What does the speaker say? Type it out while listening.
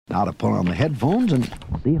Now to put on the headphones and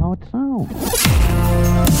see how it sounds.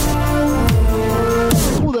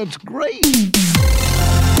 Oh, that's great!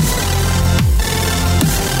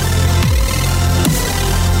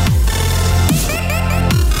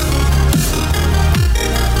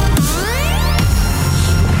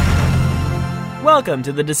 Welcome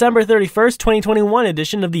to the December 31st, 2021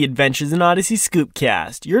 edition of the Adventures in Odyssey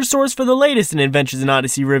ScoopCast, your source for the latest in Adventures in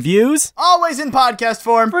Odyssey reviews. Always in podcast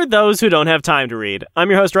form. For those who don't have time to read. I'm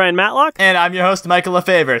your host, Ryan Matlock. And I'm your host, Michael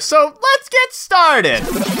LaFavor. So let's get started.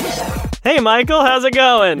 Hey, Michael, how's it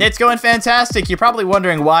going? It's going fantastic. You're probably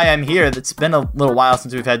wondering why I'm here. It's been a little while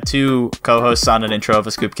since we've had two co-hosts on an intro of a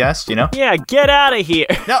ScoopCast, you know? Yeah, get out of here.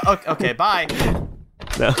 No, okay, bye.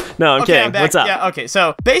 No, I'm kidding. What's up? Yeah, okay.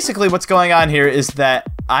 So basically what's going on here is that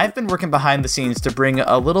I've been working behind the scenes to bring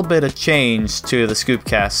a little bit of change to the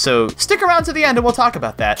ScoopCast. So stick around to the end and we'll talk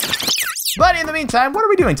about that. But in the meantime, what are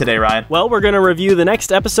we doing today, Ryan? Well, we're going to review the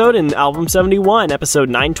next episode in Album 71, episode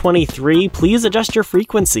 923. Please adjust your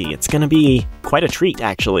frequency. It's going to be quite a treat,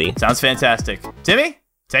 actually. Sounds fantastic. Timmy,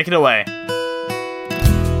 take it away.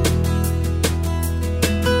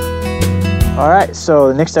 Alright, so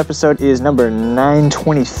the next episode is number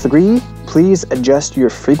 923. Please adjust your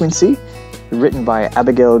frequency. Written by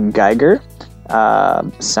Abigail Geiger.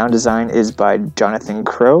 Sound design is by Jonathan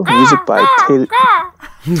Crow. Music by Taylor...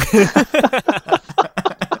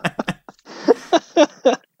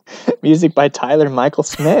 Music by Tyler Michael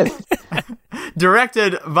Smith.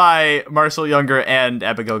 Directed by Marcel Younger and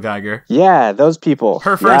Abigail Geiger. Yeah, those people.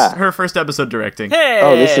 Her first episode directing. Hey!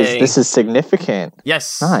 Oh, this is significant.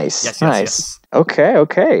 Yes. Nice. Yes.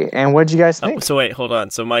 Okay. And what did you guys think? So wait, hold on.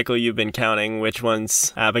 So Michael, you've been counting which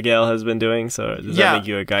ones Abigail has been doing. So does that make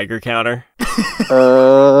you a Geiger counter?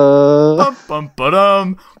 Bum.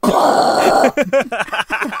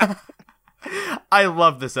 I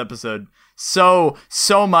love this episode so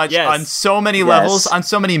much on so many levels, on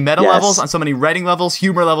so many meta levels, on so many writing levels,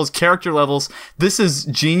 humor levels, character levels. This is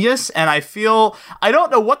genius, and I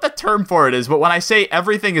don't know what the term for it is, but when I say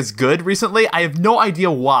everything is good recently, I have no idea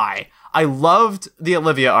why. I loved the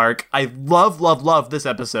Olivia arc. I love this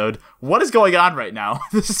episode. What is going on right now?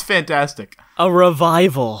 This is fantastic. A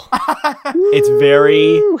revival. It's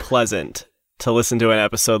very pleasant to listen to an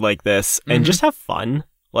episode like this and just have fun.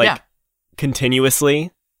 Continuously.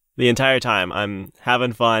 The entire time, I'm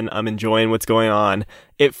having fun. I'm enjoying what's going on.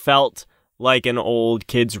 It felt like an old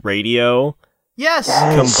kids' radio. Yes.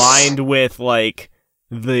 Combined with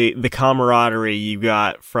the camaraderie you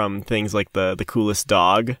got from things like the coolest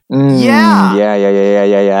dog. Yeah.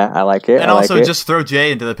 Yeah. I like it. And also just throw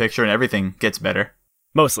Jay into the picture and everything gets better.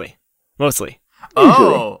 Mostly.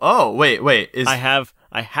 Oh, wait. I have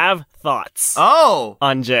thoughts. Oh.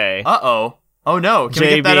 On Jay. Uh-oh. Oh no, can Jay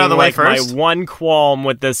we get that out of the way first? My one qualm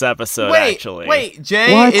with this episode, actually. Wait,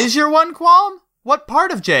 Jay is your one qualm? What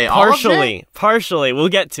part of Jay? Partially. We'll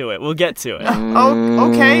get to it. Okay. Kind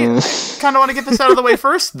of want to get this out of the way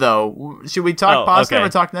first, though. Should we talk positive or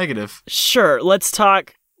talk negative? Sure, let's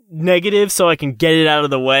talk negative so I can get it out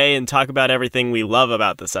of the way and talk about everything we love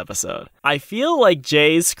about this episode. I feel like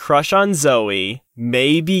Jay's crush on Zoe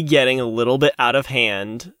may be getting a little bit out of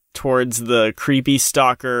hand towards the creepy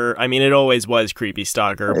stalker. I mean, it always was creepy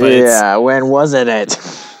stalker, but when wasn't it?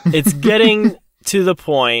 It's getting to the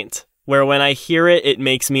point where when I hear it, it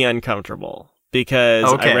makes me uncomfortable because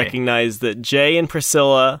I recognize that Jay and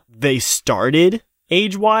Priscilla, they started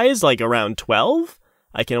age-wise around 12.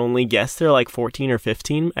 I can only guess they're 14 or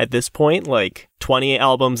 15 at this point, 20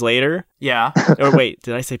 albums later. Yeah. Or wait,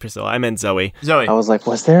 did I say Priscilla? I meant Zoe. I was like,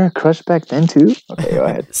 was there a crush back then too? Okay, go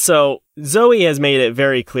ahead. So Zoe has made it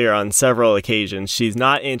very clear on several occasions she's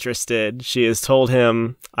not interested. She has told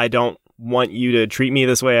him, I don't want you to treat me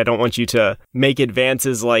this way. I don't want you to make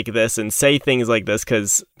advances like this and say things like this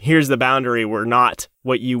because here's the boundary. We're not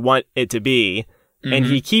what you want it to be. Mm-hmm. And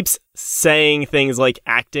he keeps saying things like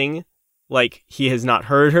acting like he has not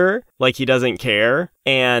heard her, like he doesn't care.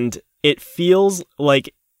 And it feels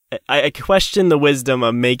like I question the wisdom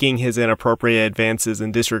of making his inappropriate advances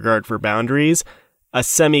in disregard for boundaries a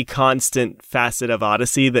semi-constant facet of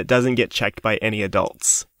Odyssey that doesn't get checked by any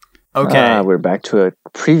adults. Okay. We're back to a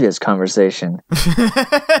previous conversation.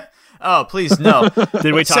 Oh, please, no.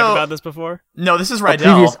 Did we talk about this before? No, this is A Rydell.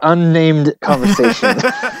 previous unnamed conversation.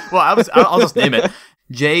 Well, I'll just name it.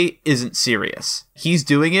 Jay isn't serious. He's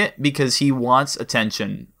doing it because he wants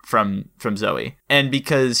attention from Zoe and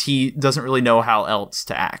because he doesn't really know how else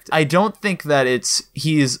to act. I don't think that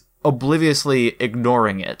he's obliviously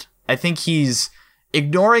ignoring it. I think he's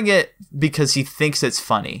ignoring it because he thinks it's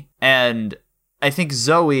funny. And I think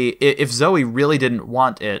if Zoe really didn't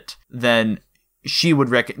want it, then she would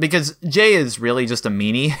because Jay is really just a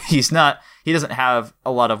meanie. He doesn't have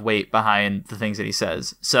a lot of weight behind the things that he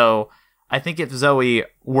says. So I think if Zoe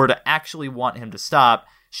were to actually want him to stop,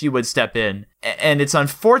 she would step in. And it's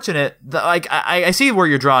unfortunate that, like, I see where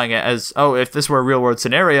you're drawing it as, oh, if this were a real world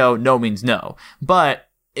scenario, no means no. But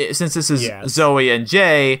since this is Zoe and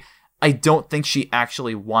Jay, I don't think she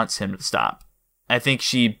actually wants him to stop. I think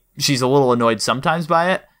she's a little annoyed sometimes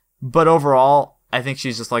by it, but overall, I think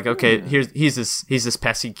she's just like, okay, he's this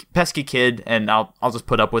pesky kid, and I'll just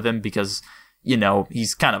put up with him because, you know,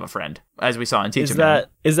 he's kind of a friend, as we saw in Teach Him.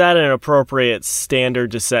 Is that an appropriate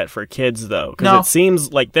standard to set for kids, though? Because it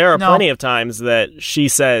seems like there are plenty of times that she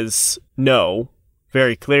says no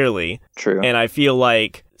very clearly. True. And I feel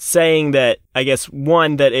like saying that, I guess,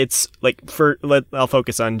 one, that it's like, I'll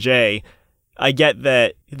focus on Jay. I get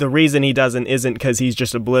that the reason he doesn't isn't because he's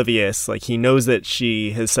just oblivious. Like, he knows that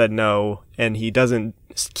she has said no, and he doesn't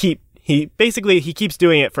he keeps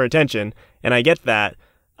doing it for attention, and I get that.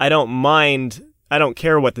 I don't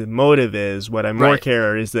care what the motive is. What I more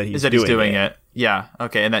care is that he's doing it. Yeah,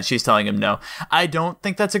 okay, and that she's telling him no. I don't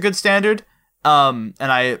think that's a good standard, and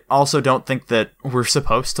I also don't think that we're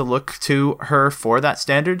supposed to look to her for that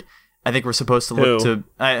standard. I think we're supposed to look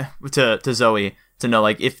to Zoe to know,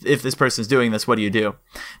 like, if this person's doing this, what do you do?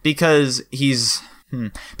 Because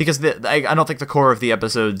I don't think the core of the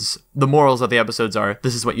episodes, the morals of the episodes are,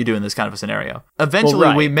 this is what you do in this kind of a scenario.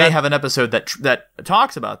 Eventually, we may have an episode that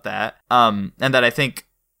talks about that, and that I think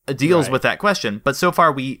deals with that question. But so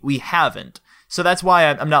far, we haven't. So that's why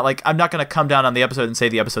I'm not going to come down on the episode and say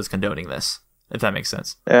the episode's condoning this, if that makes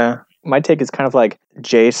sense. Yeah. My take is kind of like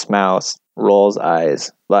Jay Smouse rolls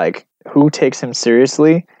eyes. Like, who takes him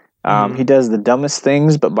seriously? He does the dumbest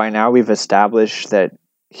things, but by now we've established that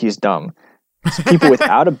he's dumb. So people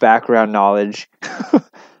without a background knowledge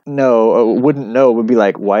wouldn't know, would be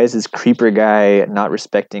like, why is this creeper guy not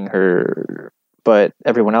respecting her? But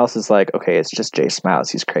everyone else is like, okay, it's just Jay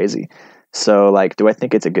Smouse, he's crazy. So, like, do I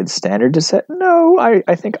think it's a good standard to set? No,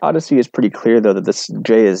 I think Odyssey is pretty clear, though, that this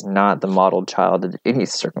Jay is not the model child in any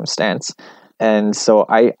circumstance. And so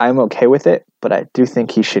I'm okay with it, but I do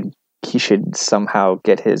think he should somehow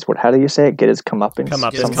get his, how do you say it? Get his comeuppance?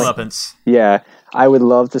 Comeuppance. Yeah. I would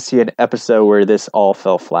love to see an episode where this all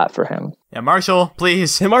fell flat for him. Yeah, Marshall,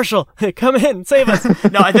 please. Hey, Marshall, come in, save us.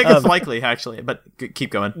 No, I think it's likely, actually, but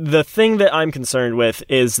keep going. The thing that I'm concerned with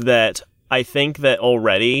is that I think that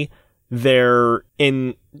already there,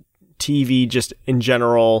 in TV just in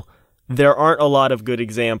general, there aren't a lot of good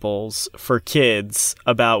examples for kids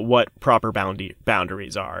about what proper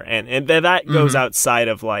boundaries are. And that goes outside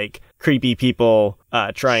of, like, creepy people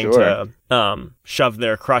trying to shove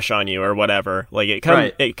their crush on you or whatever. Like,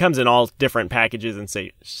 it comes in all different packages and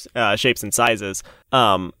shapes and sizes.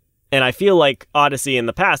 And I feel like Odyssey in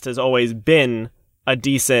the past has always been a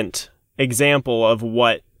decent example of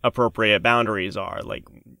what appropriate boundaries are. Like,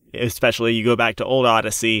 especially you go back to old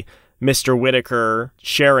Odyssey, Mr. Whitaker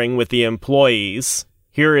sharing with the employees,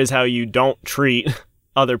 here is how you don't treat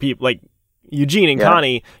other people. Like, Eugene and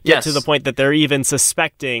Connie get to the point that they're even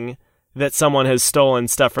suspecting that someone has stolen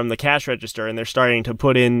stuff from the cash register, and they're starting to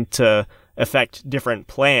put into effect different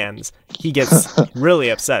plans. He gets really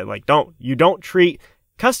upset. Like, you don't treat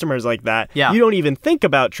customers like that. Yeah. You don't even think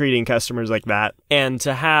about treating customers like that. And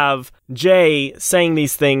to have Jay saying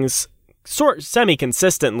these things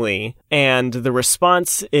semi-consistently, and the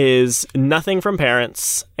response is nothing from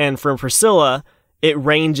parents, and from Priscilla, it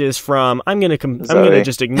ranges from, I'm going to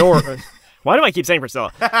just ignore... Why do I keep saying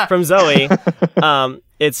Priscilla? From Zoe,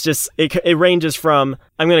 it's just, it ranges from,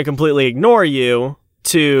 I'm going to completely ignore you,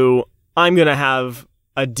 to, I'm going to have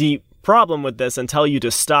a deep problem with this and tell you to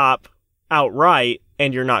stop outright,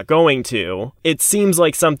 and you're not going to. It seems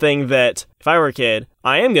like something that, if I were a kid,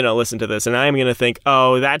 I am going to listen to this, and I am going to think,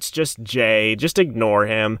 oh, that's just Jay, just ignore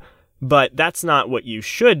him. But that's not what you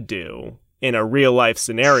should do in a real-life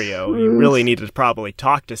scenario. You really need to probably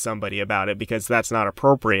talk to somebody about it, because that's not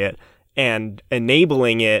appropriate. And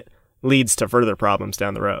enabling it leads to further problems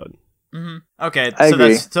down the road. Mm-hmm. Okay, I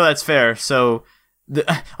agree. That's fair. So,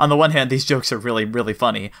 on the one hand, these jokes are really, really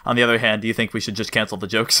funny. On the other hand, do you think we should just cancel the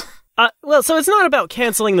jokes? Well, so it's not about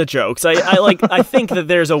canceling the jokes. I think that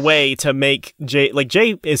there's a way to make Jay, like,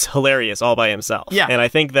 Jay is hilarious all by himself. Yeah. And I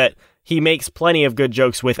think that he makes plenty of good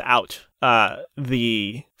jokes without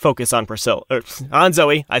the focus on Priscilla, or on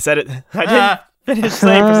Zoe. I said it. I didn't finish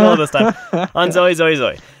saying Priscilla this time. On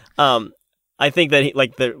Zoe. I think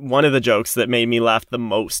that one of the jokes that made me laugh the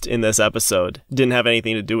most in this episode didn't have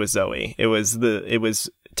anything to do with Zoe. It was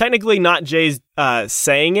technically not Jay's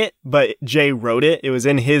saying it, but Jay wrote it. It was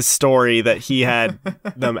in his story that he had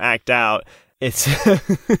them act out. it's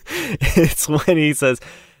it's when he says,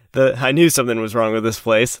 I knew something was wrong with this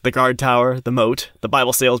place. The guard tower, the moat, the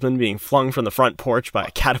Bible salesman being flung from the front porch by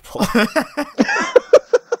a catapult.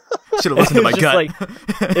 Should have listened to my gut. Like,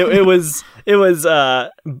 it was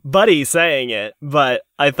Buddy saying it, but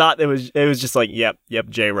I thought it was just like, yep,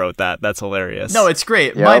 Jay wrote that. That's hilarious. No, it's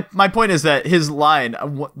great. Yep. My point is that his line,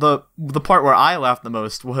 the part where I laughed the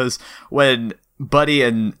most was when Buddy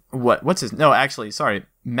and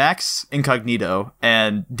Max Incognito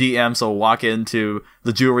and D. Amsel walk into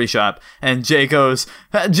the jewelry shop, and Jay goes,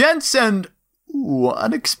 "Gents and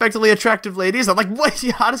unexpectedly attractive ladies." I'm like, what?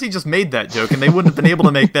 How does he just made that joke? And they wouldn't have been able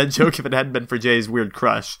to make that joke if it hadn't been for Jay's weird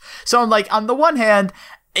crush. So I'm like, on the one hand,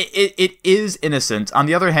 it is innocent. On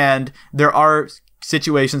the other hand, there are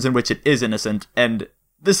situations in which it is innocent, and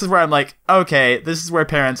this is where I'm like, okay, this is where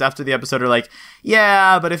parents after the episode are like,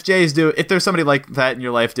 yeah, but if there's somebody like that in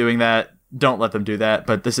your life doing that, don't let them do that.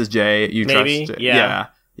 But this is Jay. You Maybe, trust.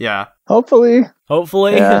 Yeah. Hopefully.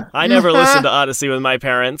 Yeah. I never listened to Odyssey with my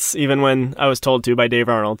parents, even when I was told to by Dave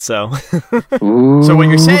Arnold. So, So what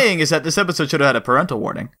you're saying is that this episode should have had a parental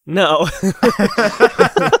warning. No.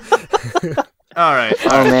 All right.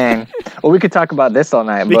 Oh man. Well, we could talk about this all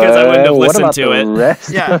night. Because I wouldn't have what listened about to the it. rest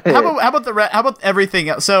Yeah. of it? How about everything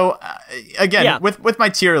else? So again, with my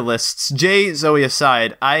tier lists, Jay, Zoe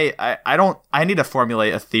aside, I need to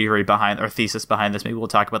formulate a theory behind or thesis behind this. Maybe we'll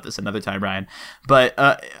talk about this another time, Ryan. But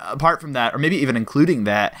apart from that, or maybe even including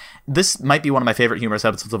that, this might be one of my favorite humorous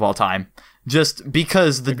episodes of all time. Just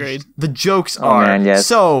because the jokes are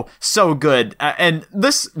so good. And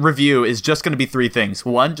this review is just going to be three things.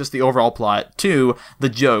 One, just the overall plot. Two, the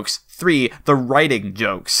jokes. Three, the writing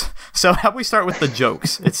jokes. So how about we start with the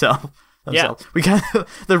jokes itself? Yeah. We got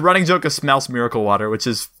the running joke of Smells Miracle Water, which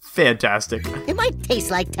is fantastic. It might taste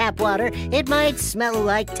like tap water. It might smell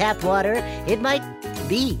like tap water. It might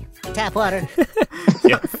be tap water.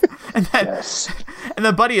 And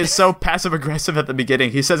then Buddy is so passive-aggressive at the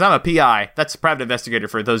beginning. He says, I'm a PI. That's private investigator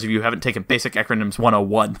for those of you who haven't taken Basic Acronyms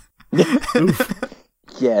 101.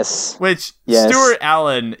 Yes. Which Yes. Stuart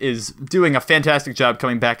Allen is doing a fantastic job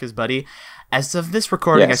coming back as Buddy. As of this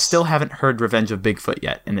recording, I still haven't heard Revenge of Bigfoot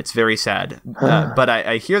yet, and it's very sad. But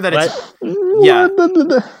I hear that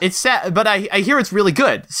it's sad, but I hear it's really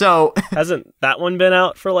good. So Hasn't that one been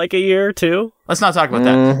out for like a year or two? let's not talk about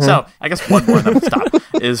that. So I guess one more, then we'll stop,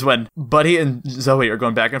 is when Buddy and Zoe are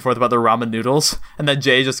going back and forth about the ramen noodles, and then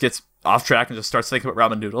Jay just gets off track and just starts thinking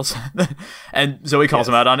about ramen noodles. And Zoe calls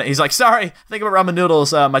him out on it. He's like, sorry, think about ramen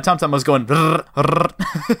noodles. My tum-tum was going...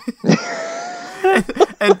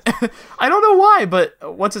 and I don't know why, but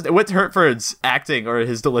Whit Hertford's acting or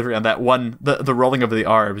his delivery on that one, the rolling of the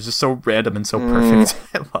R was just so random and so perfect.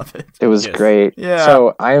 I love it. It was great. Yeah.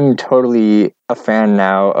 So I'm totally a fan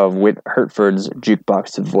now of Whit Hertford's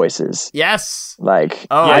jukebox of voices. Yes. Like,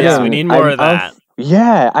 We need more of that.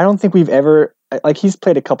 I don't think we've ever, like, he's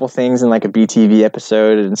played a couple things in like a BTV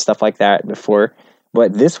episode and stuff like that before.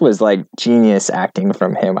 But this was like genius acting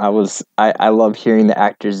from him. I love hearing the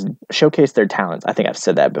actors showcase their talents. I think I've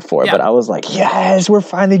said that before, but I was like, yes, we're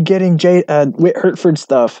finally getting Whit Hertford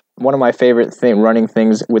stuff. One of my favorite running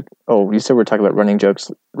things with, you said we're talking about writing jokes.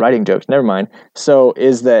 Never mind. So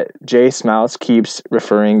is that Jay Smouse keeps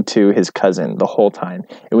referring to his cousin the whole time.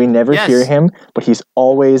 And we never hear him, but he's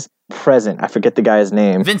always present. I forget the guy's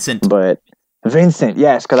name. Vincent,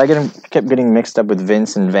 yes, because I kept getting mixed up with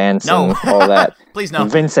Vince and Vance and all that. Please no.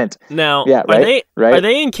 Vincent. Now, right? Are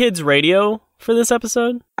they in kids' radio for this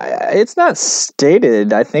episode? It's not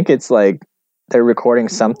stated. I think it's like they're recording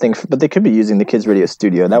something, but they could be using the kids' radio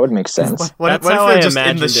studio. That would make sense. What if they're just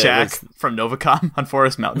in the shack from Novacom on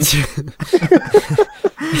Forest Mountain?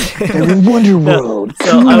 They're in Wonder World.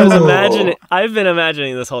 So I've been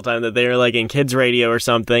imagining this whole time that they're like in kids' radio or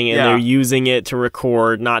something, and they're using it to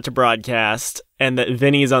record, not to broadcast, and that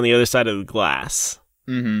Vinny's on the other side of the glass.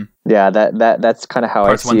 Mm-hmm. Yeah, that's kind of how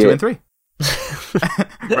Parts I see 1, 2, it. and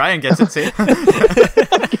 3. Ryan gets it. See.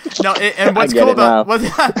 No, and what's cool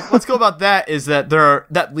about that is that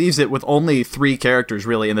that leaves it with only 3 characters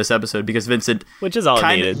really in this episode, because Vincent, which is all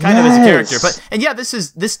it needed, kind of is a character. But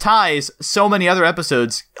this ties so many other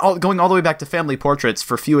episodes, going all the way back to Family Portraits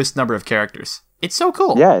for fewest number of characters. It's so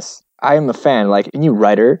cool. Yes, I am a fan. Like any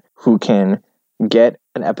writer who can get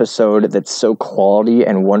an episode that's so quality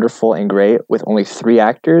and wonderful and great with only 3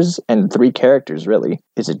 actors and 3 characters really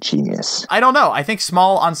is a genius. I don't know. I think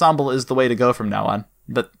small ensemble is the way to go from now on,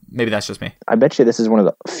 but maybe that's just me. I bet you this is one of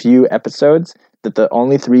the few episodes that the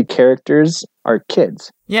only 3 characters are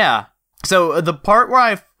kids. Yeah. So the part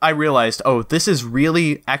where I realized, this is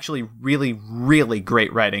really, actually really, really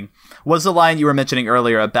great writing was the line you were mentioning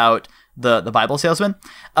earlier about the Bible salesman.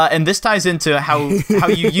 And this ties into how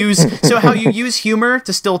you use humor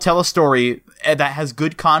to still tell a story that has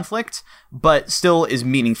good conflict, but still is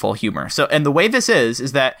meaningful humor. So, and the way this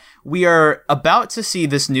is that we are about to see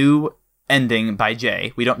this new ending by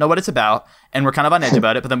Jay. We don't know what it's about, and we're kind of on edge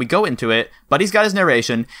about it, but then we go into it. Buddy's got his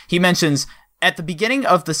narration. He mentions at the beginning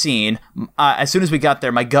of the scene, as soon as we got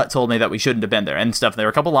there, my gut told me that we shouldn't have been there and stuff. There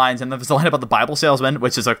were a couple lines, and then there's the line about the Bible salesman,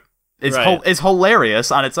 which is is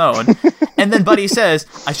hilarious on its own. And then Buddy says,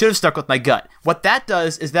 I should have stuck with my gut. What that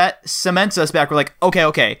does is that cements us back. We're like,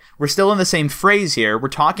 okay, we're still in the same phrase here. We're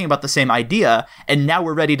talking about the same idea, and now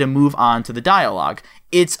we're ready to move on to the dialogue.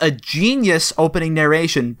 It's a genius opening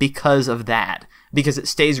narration because of that, because it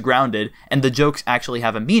stays grounded, and the jokes actually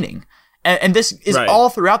have a meaning. And this is all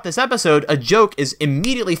throughout this episode. A joke is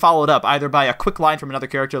immediately followed up either by a quick line from another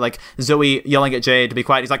character, like Zoe yelling at Jay to be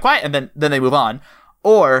quiet. He's like, quiet, and then they move on.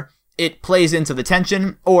 Or it plays into the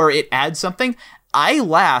tension, or it adds something. I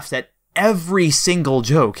laughed at every single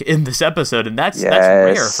joke in this episode, and that's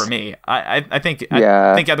rare for me. I think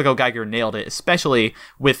Abigail Geiger nailed it, especially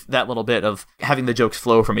with that little bit of having the jokes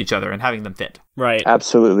flow from each other and having them fit. Right.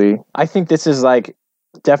 Absolutely. I think this is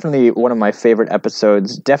definitely one of my favorite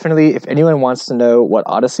episodes. Definitely, if anyone wants to know what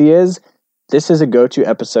Odyssey is, this is a go-to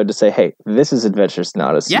episode to say, hey, this is Adventures in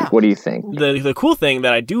Odyssey. Yeah. What do you think? The cool thing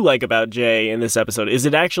that I do like about Jay in this episode is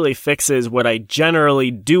it actually fixes what I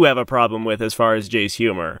generally do have a problem with as far as Jay's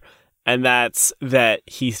humor. And that's that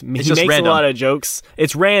he makes random. A lot of jokes.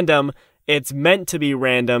 It's random. It's meant to be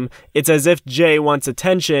random. It's as if Jay wants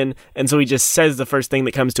attention, and so he just says the first thing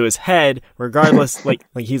that comes to his head, regardless. like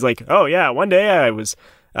he's like, oh yeah, one day I was,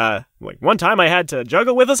 one time I had to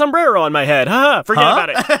juggle with a sombrero on my head. Forget about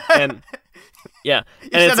it. And yeah,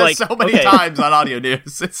 and it's like so many times on audio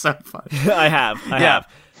news. It's so fun. I have.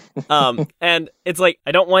 And it's like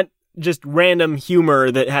I don't want just random humor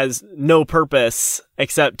that has no purpose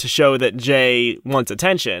except to show that Jay wants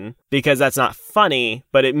attention, because that's not funny,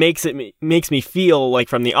 but it makes me feel like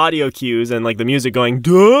from the audio cues and like the music going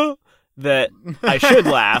duh that I should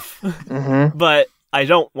laugh, but I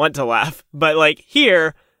don't want to laugh. But like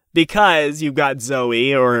here, because you've got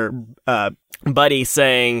Zoe or Buddy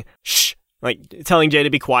saying shh, like telling Jay to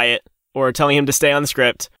be quiet or telling him to stay on the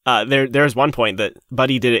script. There's one point that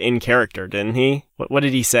Buddy did it in character, didn't he? What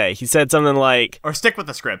did he say? He said something like, or stick with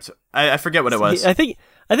the script. I forget what it was. I think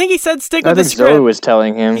he said stick with the script. Zoe was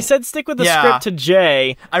telling him. He said stick with the script to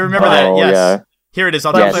Jay. I remember that. Yes. Yeah. Here it is.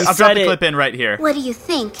 I'll drop the clip in right here. What do you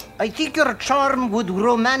think? I think your charm would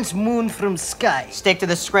romance moon from sky. Stick to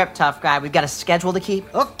the script, tough guy. We've got a schedule to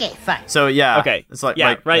keep. Okay, fine. So yeah. Okay. It's like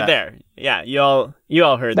right there. Yeah, you all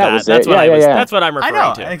heard that. That's what that's what I'm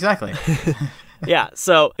referring to. Exactly. Yeah.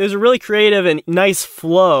 So it was a really creative and nice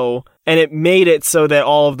flow, and it made it so that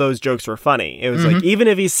all of those jokes were funny. It was like, even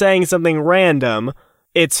if he's saying something random,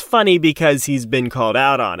 it's funny because he's been called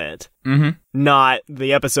out on it. Not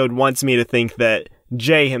the episode wants me to think that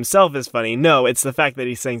Jay himself is funny. No, it's the fact that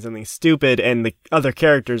he's saying something stupid and the other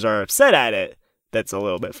characters are upset at it that's a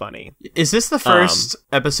little bit funny. Is this the first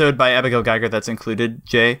episode by Abigail Geiger that's included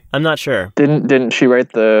Jay? I'm not sure. Didn't she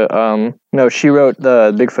write the no, she wrote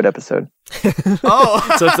the Bigfoot episode.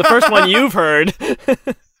 Oh. So it's the first one you've heard.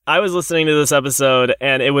 I was listening to this episode,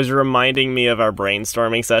 and it was reminding me of our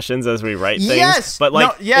brainstorming sessions as we write things. Yes, but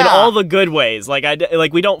in all the good ways. Like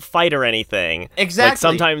we don't fight or anything.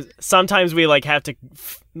 Exactly. Like sometimes we have to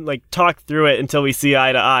talk through it until we see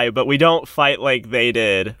eye to eye, but we don't fight like they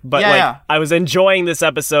did. But I was enjoying this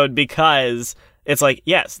episode because it's like,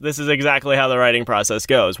 yes, this is exactly how the writing process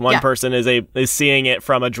goes. One person is seeing it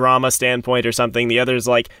from a drama standpoint or something. The other's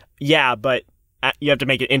like, yeah, but you have to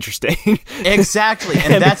make it interesting. Exactly.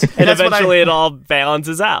 And that's eventually it all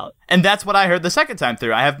balances out. And that's what I heard the second time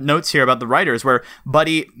through. I have notes here about the writers where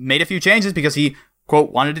Buddy made a few changes because he,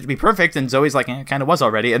 quote, wanted it to be perfect, and Zoe's like, it kind of was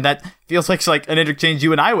already. And that feels like an interchange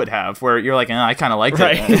you and I would have, where you're like, I kind of liked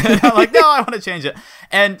it. And I'm like, no, I want to change it.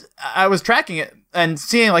 And I was tracking it and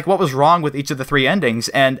seeing what was wrong with each of the three endings,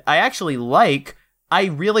 and I really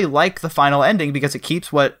like the final ending because it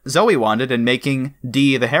keeps what Zoe wanted and making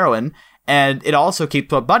Dee the heroine. And it also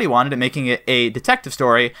keeps what Buddy wanted and making it a detective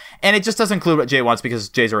story. And it just doesn't include what Jay wants because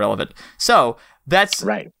Jay's irrelevant. So that's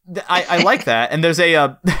right. I like that. And there's a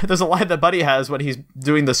line that Buddy has when he's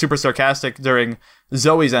doing the super sarcastic during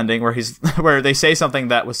Zoe's ending where they say something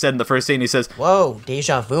that was said in the first scene. He says, "Whoa,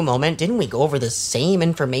 deja vu moment. Didn't we go over the same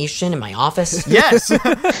information in my office?" Yes.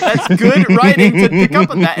 That's good writing to pick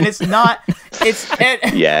up on that. And it's not,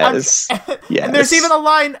 yes. And there's even a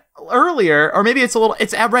line earlier, or maybe it's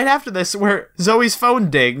right after this, where Zoe's phone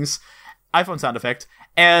dings iPhone sound effect.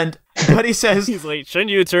 And Buddy says, he's like,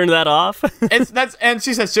 shouldn't you turn that off? and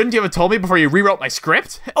she says, shouldn't you have told me before you rewrote my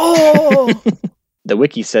script? Oh! The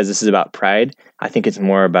wiki says this is about pride. I think it's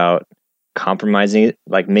more about compromising,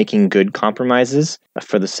 like making good compromises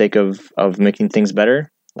for the sake of making things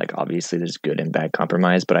better. Like, obviously there's good and bad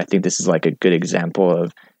compromise, but I think this is like a good example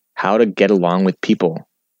of how to get along with people,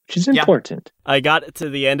 which is important. I got to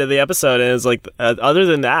the end of the episode, and it's like, other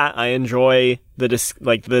than that, I enjoy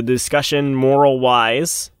the discussion moral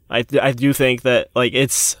wise. I do think that like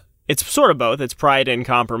it's sort of both. It's pride and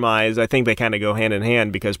compromise. I think they kind of go hand in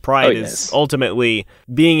hand, because pride is ultimately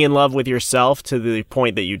being in love with yourself to the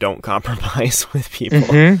point that you don't compromise with people.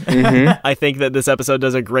 I think that this episode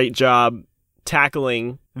does a great job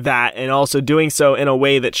tackling that, and also doing so in a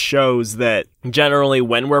way that shows that generally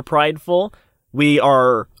when we're prideful, we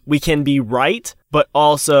can be right, but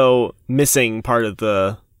also missing part of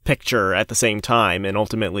the picture at the same time, and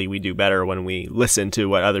ultimately we do better when we listen to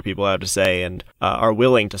what other people have to say and are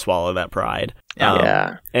willing to swallow that pride.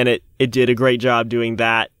 And it did a great job doing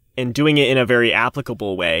that, and doing it in a very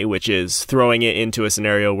applicable way, which is throwing it into a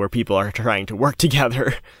scenario where people are trying to work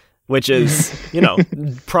together, which is,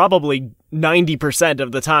 probably 90%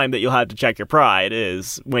 of the time that you'll have to check your pride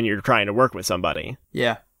is when you're trying to work with somebody.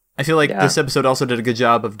 Yeah. I feel like this episode also did a good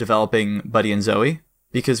job of developing Buddy and Zoe,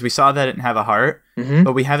 because we saw that it didn't have a heart,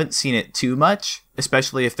 but we haven't seen it too much,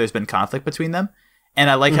 especially if there's been conflict between them. And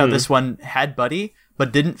I like how this one had Buddy,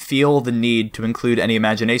 but didn't feel the need to include any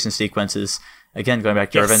imagination sequences. Again, going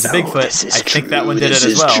back to Revenge of Bigfoot, I think that one did it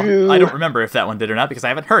as well. True. I don't remember if that one did or not, because I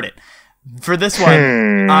haven't heard it. For this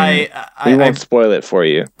one, we won't spoil it for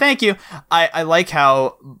you. Thank you. I like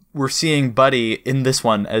how we're seeing Buddy in this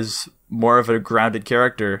one as more of a grounded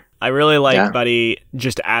character. I really like Buddy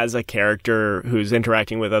just as a character who's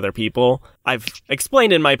interacting with other people. I've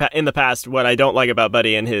explained in the past what I don't like about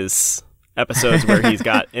Buddy in his episodes where he's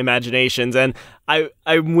got imaginations, and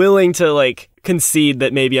I'm willing to concede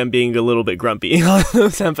that maybe I'm being a little bit grumpy on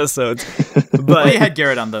those episodes. But we had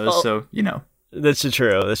Garrett on those, so That's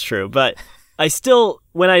true. But I still,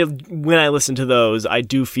 when I listen to those, I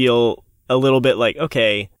do feel a little bit like,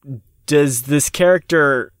 okay, does this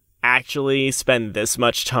character actually spend this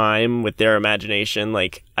much time with their imagination?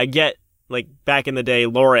 Like, I get, back in the day,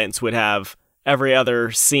 Lawrence would have every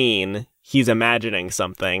other scene he's imagining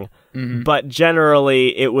something, but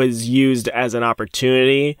generally it was used as an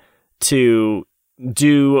opportunity to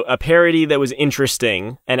do a parody that was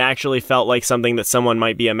interesting and actually felt like something that someone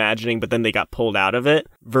might be imagining, but then they got pulled out of it,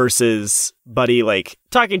 versus Buddy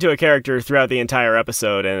talking to a character throughout the entire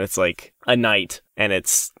episode, and it's like a night and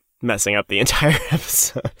it's messing up the entire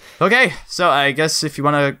episode. Okay, so I guess if you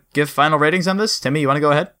want to give final ratings on this, Timmy, you want to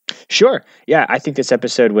go ahead? Sure. Yeah, I think this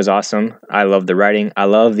episode was awesome. I love the writing. I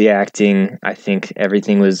love the acting. I think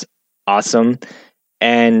everything was awesome.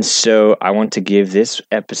 And so I want to give this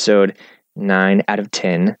episode 9 out of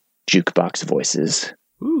 10 jukebox voices.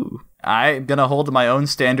 Ooh. I'm going to hold my own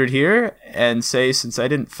standard here and say, since I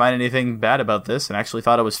didn't find anything bad about this and actually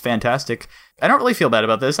thought it was fantastic, I don't really feel bad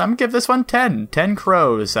about this. I'm going to give this one 10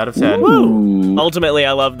 crows out of 10. Woo. Ultimately,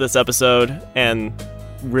 I love this episode, and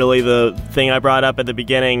really the thing I brought up at the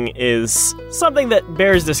beginning is something that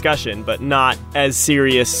bears discussion, but not as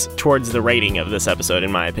serious towards the rating of this episode,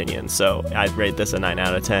 in my opinion. So I'd rate this a 9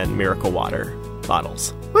 out of 10 Miracle Water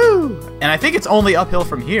bottles. Woo! And I think it's only uphill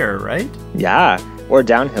from here, right? Yeah, or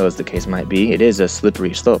downhill as the case might be. It is a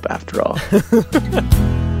slippery slope after all.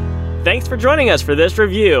 Thanks for joining us for this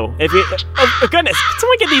review. If you, oh goodness, can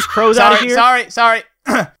someone get these crows out of here? Sorry.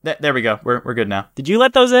 There we go. We're good now. Did you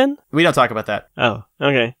let those in? We don't talk about that. Oh,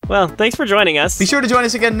 okay. Well, thanks for joining us. Be sure to join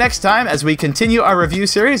us again next time as we continue our review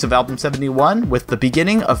series of Album 71 with the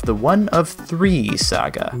beginning of the One of Three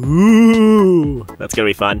saga. Ooh, that's gonna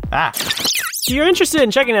be fun. If you're interested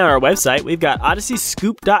in checking out our website, we've got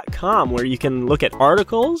odysseyscoop.com, where you can look at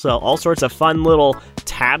articles, all sorts of fun little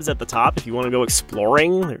tabs at the top if you want to go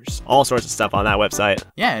exploring. There's all sorts of stuff on that website.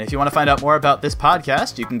 Yeah, and if you want to find out more about this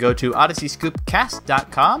podcast, you can go to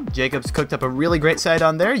odysseyscoopcast.com. Jacob's cooked up a really great site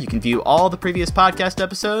on there. You can view all the previous podcast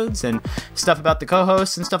episodes and stuff about the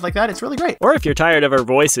co-hosts and stuff like that. It's really great. Or if you're tired of our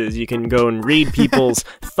voices, you can go and read people's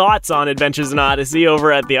thoughts on Adventures in Odyssey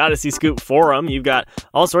over at the Odyssey Scoop forum. You've got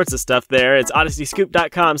all sorts of stuff there. It's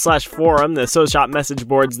odysseyscoop.com/forum. The social shop message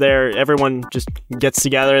boards there. Everyone just gets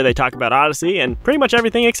together. They talk about Odyssey and pretty much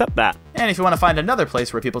everything except that. And if you want to find another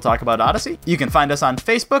place where people talk about Odyssey, you can find us on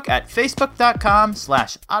Facebook at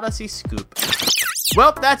facebook.com/OdysseyScoop.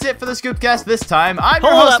 Well, that's it for the ScoopCast this time. I'm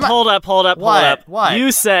your Hold host, up. What?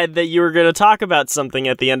 You said that you were going to talk about something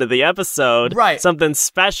at the end of the episode. Right. Something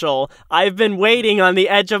special. I've been waiting on the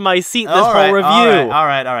edge of my seat this whole review. All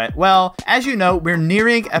right. Well, as you know, we're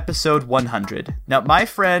nearing episode 100. Now, my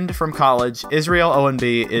friend from college, Israel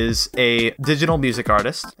ONB, is a digital music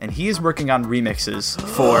artist, and he is working on remixes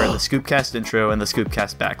for the ScoopCast intro and the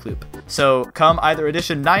ScoopCast backloop. So come either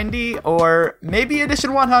edition 90 or maybe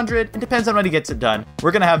edition 100. It depends on when he gets it done.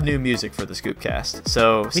 We're going to have new music for the ScoopCast.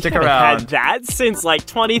 So stick around. We haven't had that since like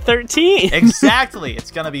 2013. Exactly.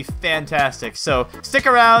 It's going to be fantastic. So stick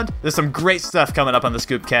around. There's some great stuff coming up on the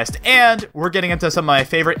ScoopCast. And we're getting into some of my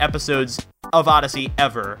favorite episodes of Odyssey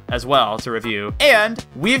ever as well to review. And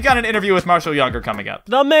we've got an interview with Marshall Younger coming up.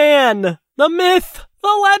 The man, the myth,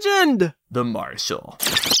 the legend, the Marshall.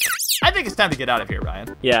 I think it's time to get out of here,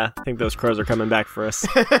 Ryan. Yeah, I think those crows are coming back for us.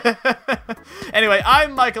 Anyway,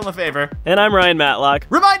 I'm Michael Lefevre. And I'm Ryan Matlock.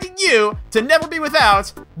 Reminding you to never be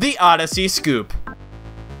without the Odyssey Scoop.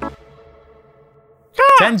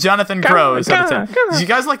 10 Jonathan Crows out of 10. Did you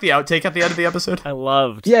guys like the outtake at the end of the episode? I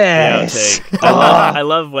loved the outtake. I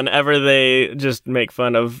love whenever they just make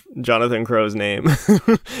fun of Jonathan Crow's name.